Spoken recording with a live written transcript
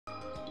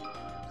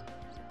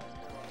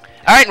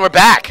Alright, and we're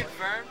back.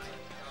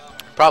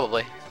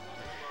 Probably.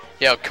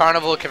 Yo,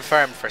 Carnival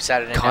confirmed for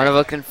Saturday night.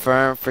 Carnival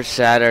confirmed for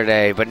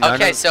Saturday, but none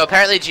okay, of, so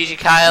apparently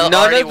GGKyle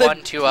already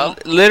won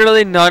 2-0.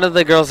 Literally none of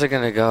the girls are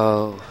gonna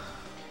go.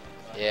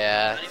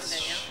 Yeah.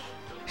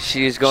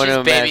 She's going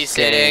to a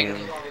babysitting.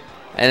 game.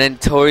 And then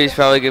Tori's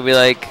probably gonna be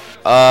like,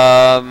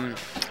 I'm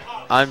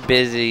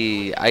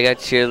busy. I got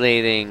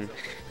cheerleading.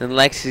 Then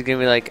Lexi's gonna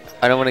be like,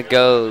 I don't want to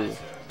go.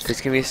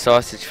 It's gonna be a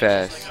sausage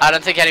fest. I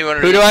don't think anyone.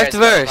 Who really do I have to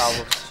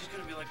verse?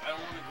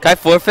 Can I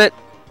forfeit?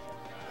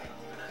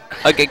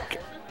 Okay,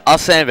 I'll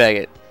sandbag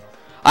it.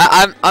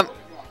 I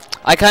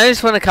kind of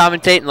just want to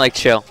commentate and like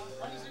chill.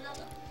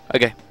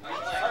 Okay.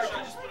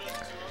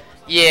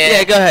 Yeah.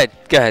 Yeah, go ahead.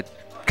 Go ahead.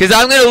 Cause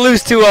I'm gonna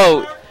lose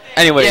 2-0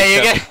 anyway. Yeah,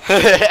 you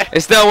get.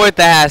 It's not worth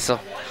the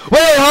hassle.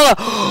 Wait, hold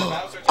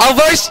on. I'll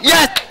verse.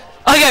 Yes.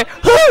 Okay.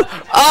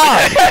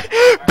 Ah.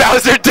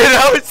 Bowser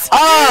Dittos.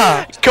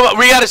 Ah. Come on,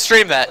 we gotta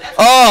stream that.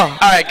 Oh.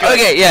 All right. Good.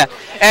 Okay. Yeah.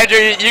 Andrew,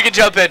 you can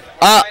jump in.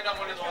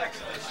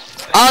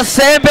 I'll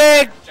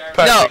sandbag.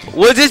 Perfect. No,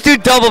 we'll just do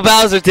double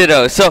Bowser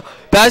Ditto. So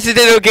Bowser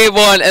Ditto game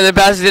 1 and then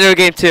Bowser Ditto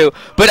game 2.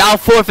 But I'll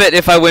forfeit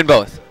if I win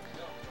both.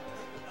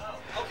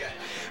 Okay.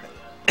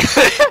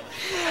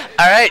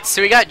 All right,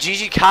 so we got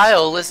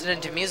GGKyle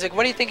listening to music.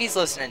 What do you think he's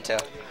listening to?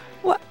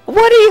 What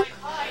are you?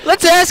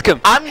 Let's ask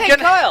him. Hey,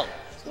 Kyle,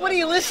 what are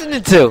you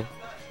listening to?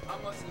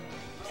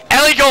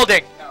 Ellie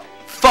Goulding. No.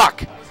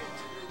 Fuck.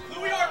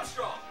 Louis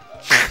Armstrong.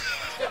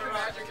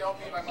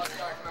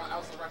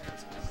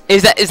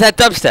 Is that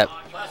dubstep?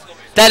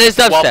 That is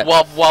dubstep.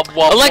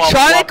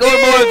 Electronic or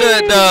more of the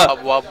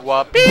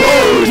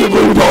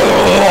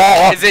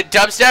Is it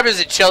dubstep or is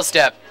it chill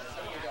step?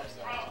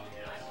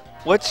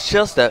 What's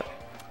chill step?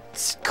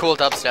 It's cool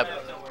dubstep.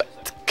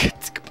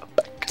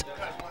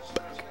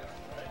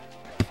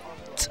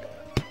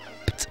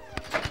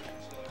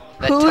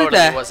 That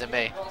totally wasn't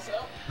me.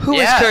 Who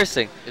was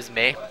cursing? It was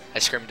me. I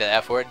screamed the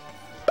F word.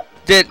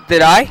 Did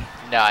I?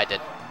 No, I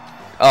didn't.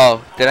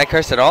 Oh, did I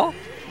curse at all?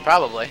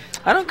 Probably.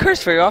 I don't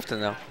curse very often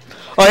though.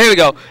 Oh, here we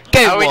go.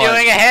 Game Are we 1.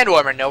 doing a hand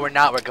warmer? No, we're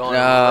not. We're going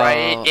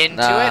right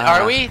into it.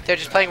 Are we? They're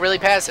just playing really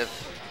passive.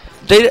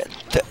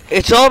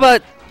 It's all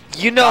about,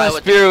 you know how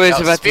Spero is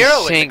about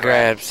Spero the chain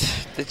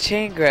grabs. The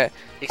chain grab.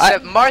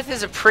 Except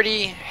Martha's a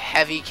pretty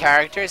heavy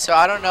character, so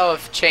I don't know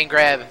if chain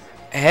grab.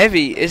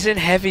 Heavy? Isn't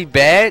heavy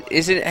bad?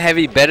 Isn't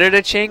heavy better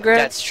than chain grab?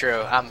 That's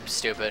true. I'm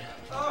stupid.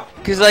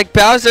 Cause like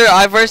Bowser,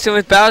 I versed him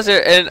with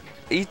Bowser, and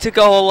he took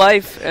a whole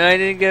life, and I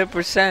didn't get a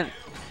percent.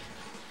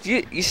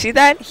 You see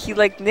that? He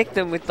like nicked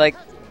him with like.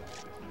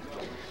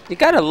 You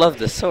gotta love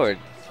the sword.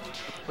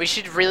 We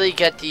should really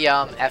get the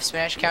F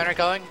smash counter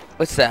going.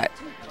 What's that?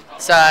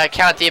 It's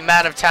count the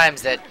amount of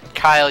times that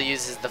Kyle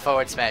uses the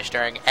forward smash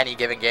during any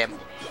given game.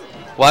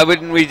 Why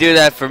wouldn't we do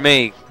that for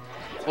me?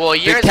 Well,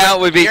 the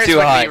count would be too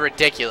high. Be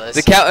ridiculous.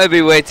 The count would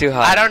be way too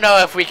high. I don't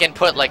know if we can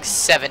put like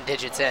 7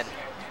 digits in.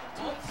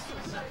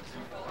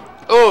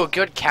 Oh,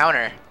 good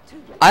counter.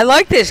 I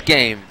like this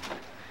game.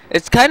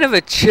 It's kind of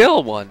a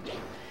chill one.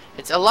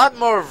 It's a lot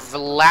more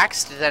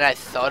relaxed than I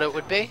thought it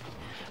would be.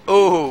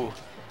 Ooh,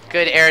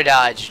 good air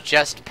dodge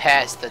just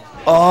past the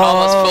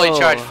almost fully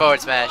charged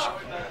forward smash.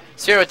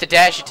 Spero with the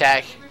dash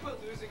attack.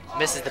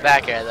 Misses the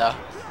back air though.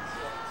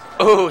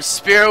 Ooh,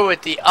 Spero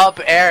with the up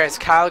air as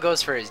Kyle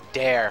goes for his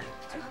dare.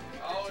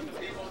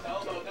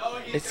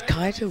 It's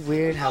kind of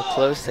weird how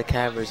close the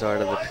cameras are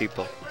to the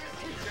people.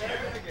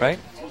 Right?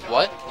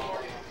 What?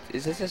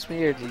 Is this just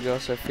me, or do you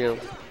also feel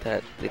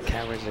that the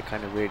cameras are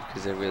kind of weird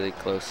because they're really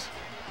close?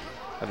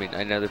 I mean,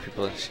 I know the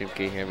people in the stream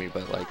can hear me,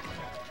 but like,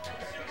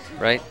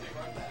 right?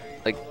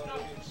 Like,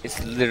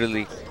 it's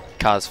literally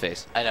Kyle's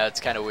face. I know, it's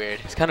kind of weird.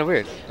 It's kind of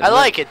weird. I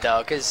like it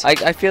though, cause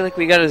I feel like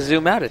we gotta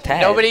zoom out a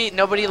tad.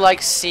 Nobody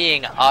likes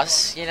seeing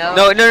us, you know.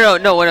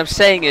 No. What I'm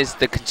saying is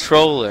the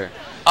controller.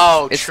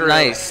 Oh, it's true.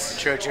 Nice.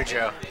 True.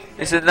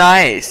 It's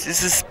nice.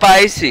 This is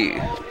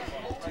spicy.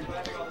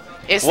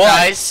 It's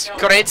nice.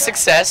 Great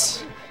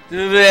success.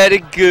 Very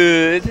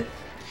good.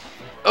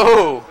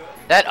 Oh,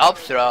 that up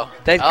throw.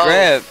 That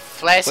grab.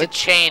 Flaccid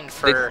chain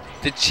for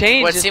the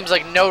chain. What seems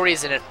like no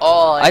reason at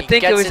all. I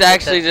think it was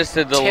actually just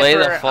to delay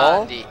the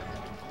fall. The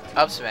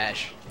up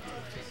smash.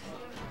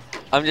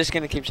 I'm just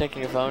gonna keep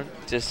checking your phone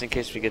just in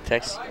case we get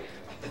text.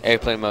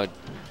 Airplane mode.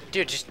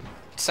 Dude, just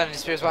send it to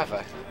Spero's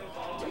Wi-Fi.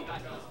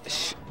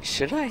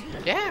 Should I?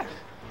 Yeah.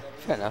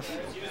 Fair enough.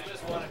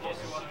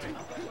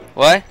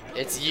 What?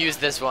 It's use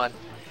this one.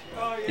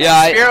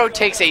 Yeah. Spero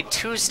takes a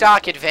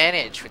 2-stock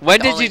advantage. With when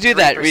did you do 3%.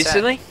 that?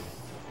 Recently?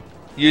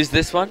 Use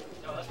this one?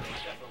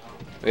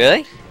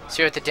 Really?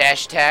 Spero with the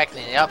dash attack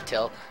and the up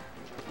tilt.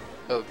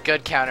 Oh,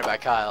 good counter by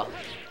Kyle.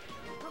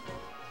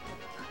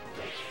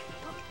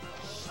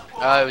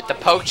 With the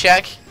poke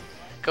check,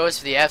 goes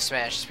for the F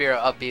smash. Spero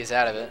up B's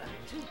out of it.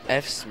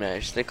 F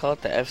smash? They call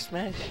it the F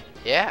smash?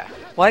 Yeah.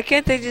 Why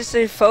can't they just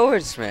say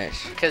forward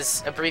smash?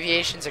 Because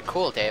abbreviations are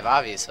cool, Dave,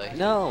 obviously.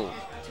 No.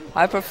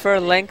 I prefer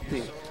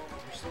lengthy.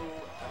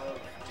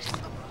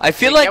 I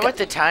feel like... Get with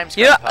the times,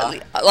 you know,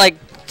 like,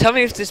 tell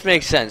me if this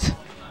makes sense.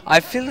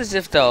 I feel as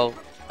if, though,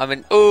 I'm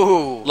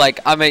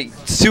a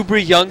super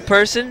young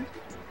person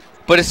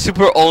but a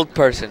super old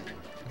person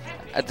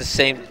at the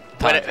same time.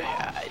 But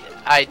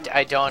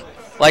I don't.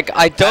 Like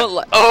I don't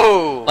like.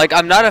 Oh. Like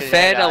I'm not a Good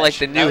fan air of like dodge.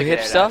 the That new was a good hip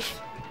air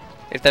stuff.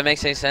 If that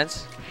makes any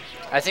sense.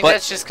 I think But-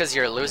 that's just because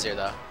you're a loser,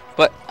 though.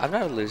 But I'm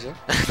not a loser.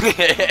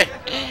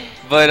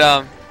 But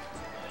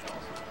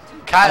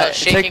Kyle it's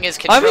shaking like, his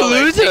I'm a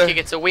controller, loser. thinking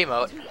it's a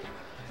Wiimote.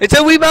 it's a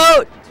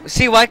Wiimote.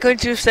 See, why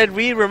couldn't you have said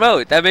Wii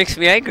remote? That makes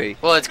me angry.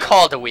 Well, it's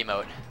called a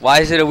Wiimote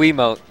Why is it a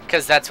Wiimote?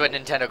 because that's what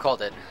Nintendo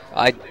called it.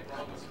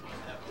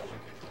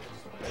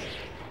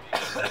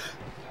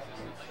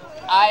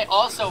 I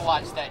also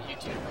watched that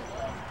YouTube.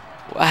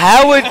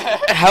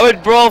 How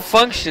would Brawl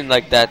function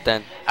like that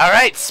then? All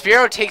right,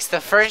 Spero takes the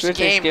first Spero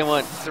takes game, game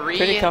one 3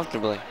 pretty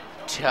comfortably.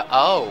 to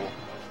 0.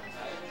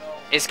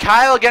 Is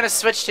Kyle gonna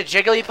switch to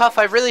Jigglypuff?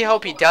 I really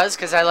hope he does,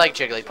 because I like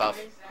Jigglypuff.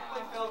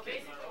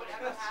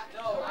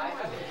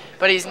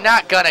 But he's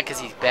not gonna, because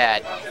he's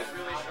bad.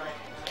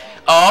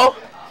 Oh?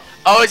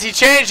 Oh, is he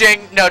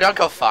changing? No, don't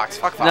go Fox.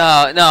 Fuck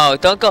Fox. No,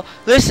 don't go.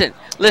 Listen.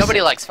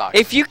 Nobody likes Fox.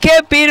 If you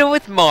can't beat him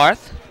with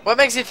Marth, What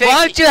makes you think?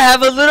 why don't you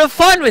have a little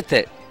fun with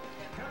it?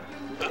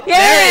 Yeah,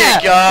 There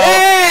you go.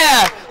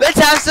 Yeah, let's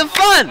have some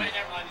fun.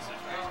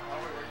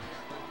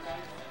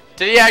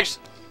 Did he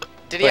actually?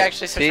 Did he Wait,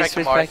 actually switch did he back to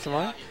switch Marth? back to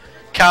Marth?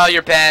 Kyle,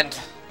 you're banned.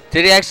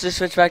 Did he actually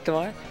switch back to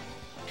Marth?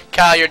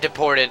 Kyle, you're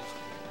deported.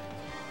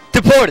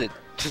 Deported.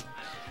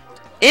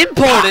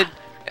 Imported.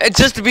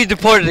 Just to be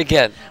deported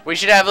again. We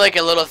should have like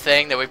a little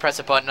thing that we press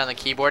a button on the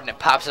keyboard and it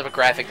pops up a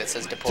graphic that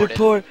says deported.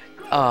 Deport.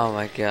 Oh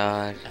my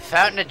god.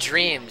 Fountain of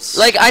Dreams.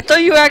 Like, I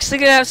thought you were actually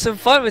gonna have some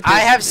fun with this. I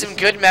have some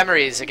good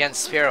memories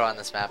against Spero on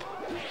this map.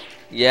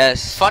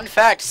 Yes. Fun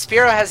fact,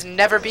 Spero has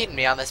never beaten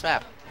me on this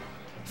map.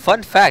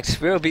 Fun fact,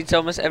 Spero beats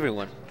almost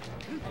everyone.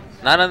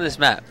 Not on this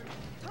map.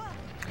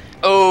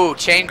 Oh,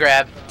 chain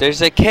grab.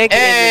 There's a keg in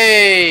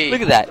Hey! the,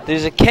 look at that.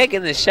 There's a keg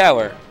in the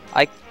shower.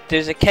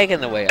 There's a keg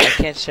in the way. I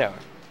can't shower.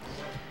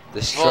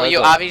 The struggle. Well, you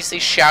obviously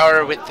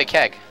shower with the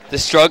keg. The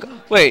struggle.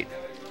 Wait.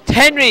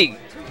 Henry,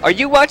 are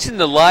you watching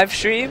the live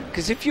stream?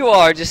 Because if you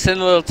are, just send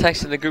a little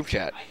text in the group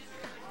chat.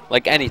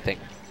 Like anything.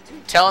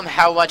 Tell him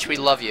how much we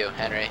love you,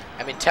 Henry.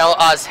 I mean, tell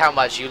us how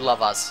much you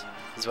love us.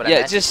 Is what I Yeah,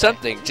 meant. just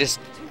something. Just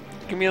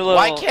give me a little.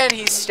 Why can't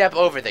he step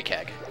over the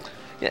keg?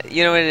 Yeah,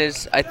 you know what it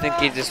is? I think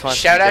he just wants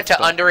Shout to out to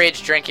difficult.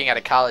 underage drinking at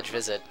a college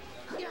visit.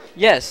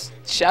 Yes,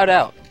 shout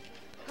out.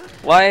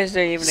 Why is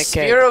there even a keg?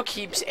 Spero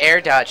keeps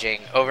air dodging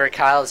over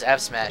Kyle's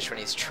F smash when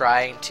he's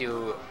trying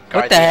to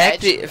guard What the heck?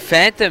 edge. The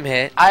Phantom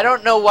hit. I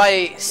don't know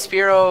why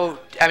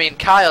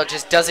Kyle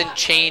just doesn't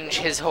change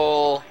his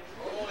whole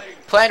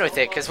plan with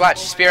it. Because watch,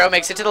 Spero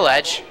makes it to the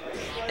ledge.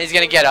 And he's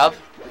going to get up.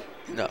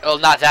 No. Well,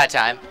 not that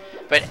time.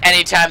 But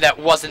any time that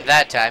wasn't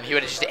that time, he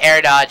would have just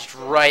air dodged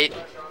right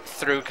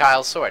through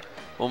Kyle's sword.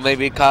 Well,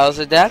 maybe Kyle's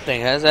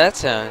adapting. How's that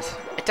sound?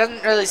 It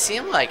doesn't really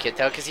seem like it,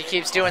 though, because he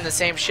keeps doing the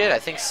same shit. I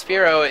think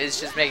Spero is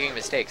just making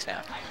mistakes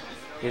now.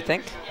 You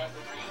think?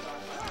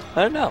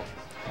 I don't know.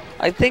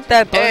 I think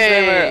that both of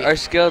them Hey. are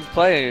skilled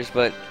players,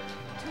 but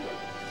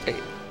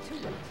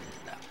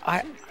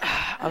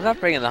I'm not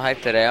bringing the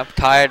hype today. I'm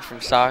tired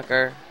from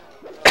soccer.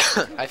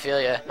 I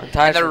feel ya. I'm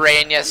tired In the from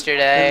rain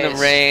yesterday. in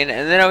the rain,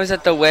 and then I was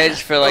at the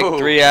wedge for like Ooh,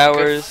 3 good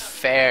hours.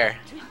 Fair.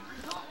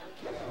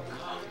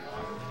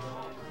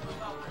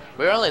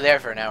 We were only there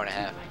for an hour and a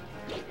half.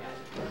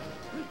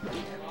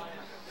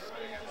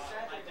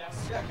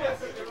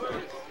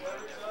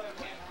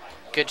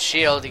 Good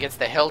shield. He gets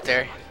the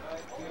hilter.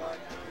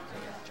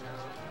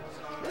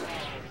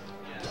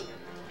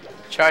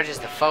 Charges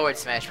the forward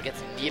smash, but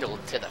gets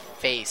needled to the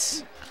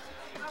face.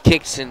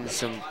 Kicks and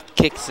some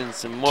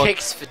more.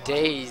 Kicks for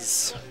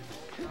days.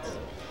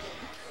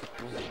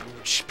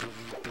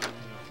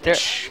 There-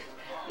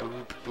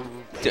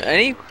 Do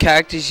any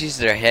characters use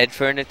their head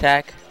for an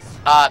attack?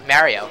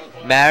 Mario.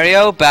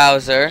 Mario,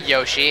 Bowser,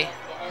 Yoshi.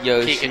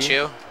 Yoshi,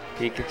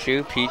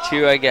 Pikachu.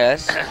 Pichu, I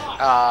guess.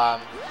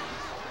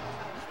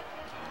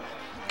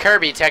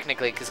 Kirby,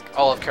 technically, because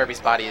all of Kirby's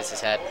body is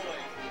his head.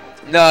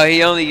 No,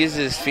 he only uses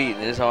his feet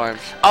and his arms.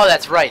 Oh,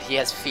 that's right. He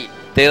has feet.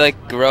 They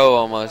like grow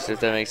almost, if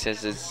that makes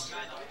sense. It's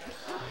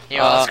You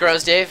know what else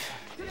grows, Dave?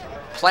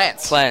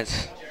 Plants.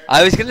 plants.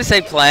 I was gonna say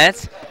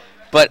plants,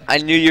 but I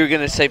knew you were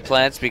gonna say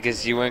plants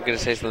because you weren't gonna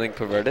say something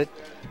perverted.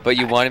 But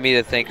you wanted me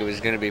to think it was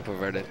gonna be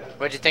perverted.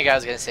 What'd you think I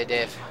was going to say,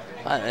 Dave?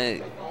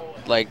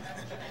 Like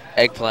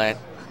eggplant.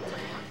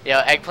 Yo,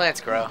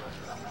 eggplants grow.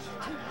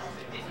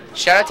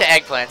 Shout out to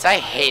eggplants. I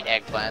hate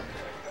eggplant.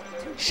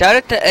 Shout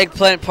out to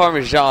eggplant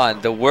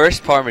parmesan, the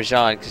worst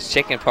parmesan, because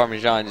chicken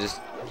parmesan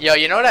just. Yo,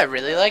 you know what I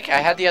really like?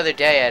 I had the other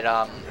day at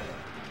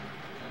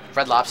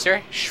Red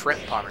Lobster?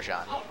 Shrimp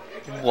parmesan.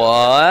 What?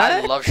 I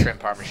love shrimp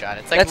parmesan.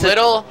 It's like That's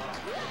little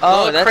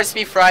that's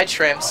crispy fried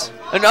shrimps.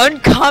 an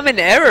uncommon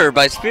error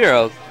by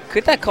Spero.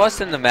 Could that cost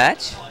him the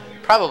match?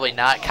 Probably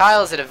not.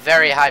 Kyle's at a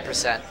very high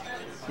percent.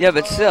 Yeah,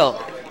 but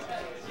still.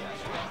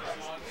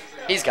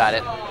 He's got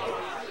it.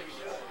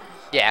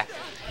 Yeah.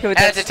 Yeah, but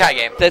And it's a tie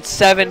game. That's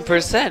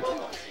 7%.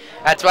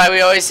 That's why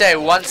we always say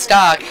one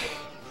stock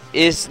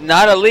Is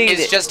not a lead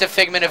is just a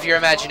figment of your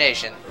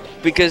imagination.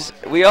 because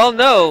we all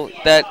know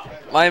that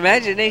my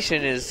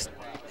imagination is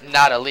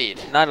Not a lead.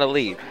 not a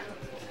lead.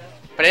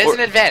 But it is an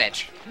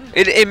advantage.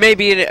 It may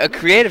be a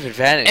creative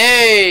advantage.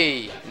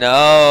 Hey!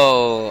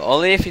 No,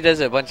 only if he does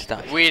it a bunch of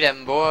times. We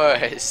them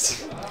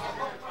boys.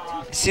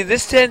 See,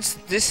 this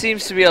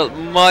seems to be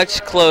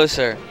much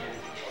closer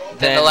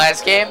Than the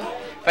last game.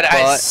 But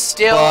I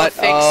still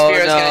think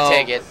Spero's going to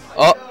take it.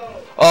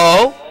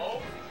 Oh.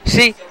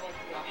 See,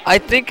 I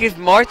think if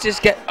March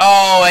just get...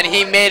 Oh, and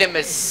he made a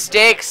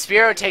mistake.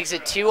 Spero takes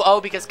it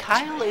 2-0 because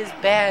Kyle is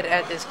bad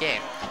at this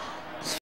game.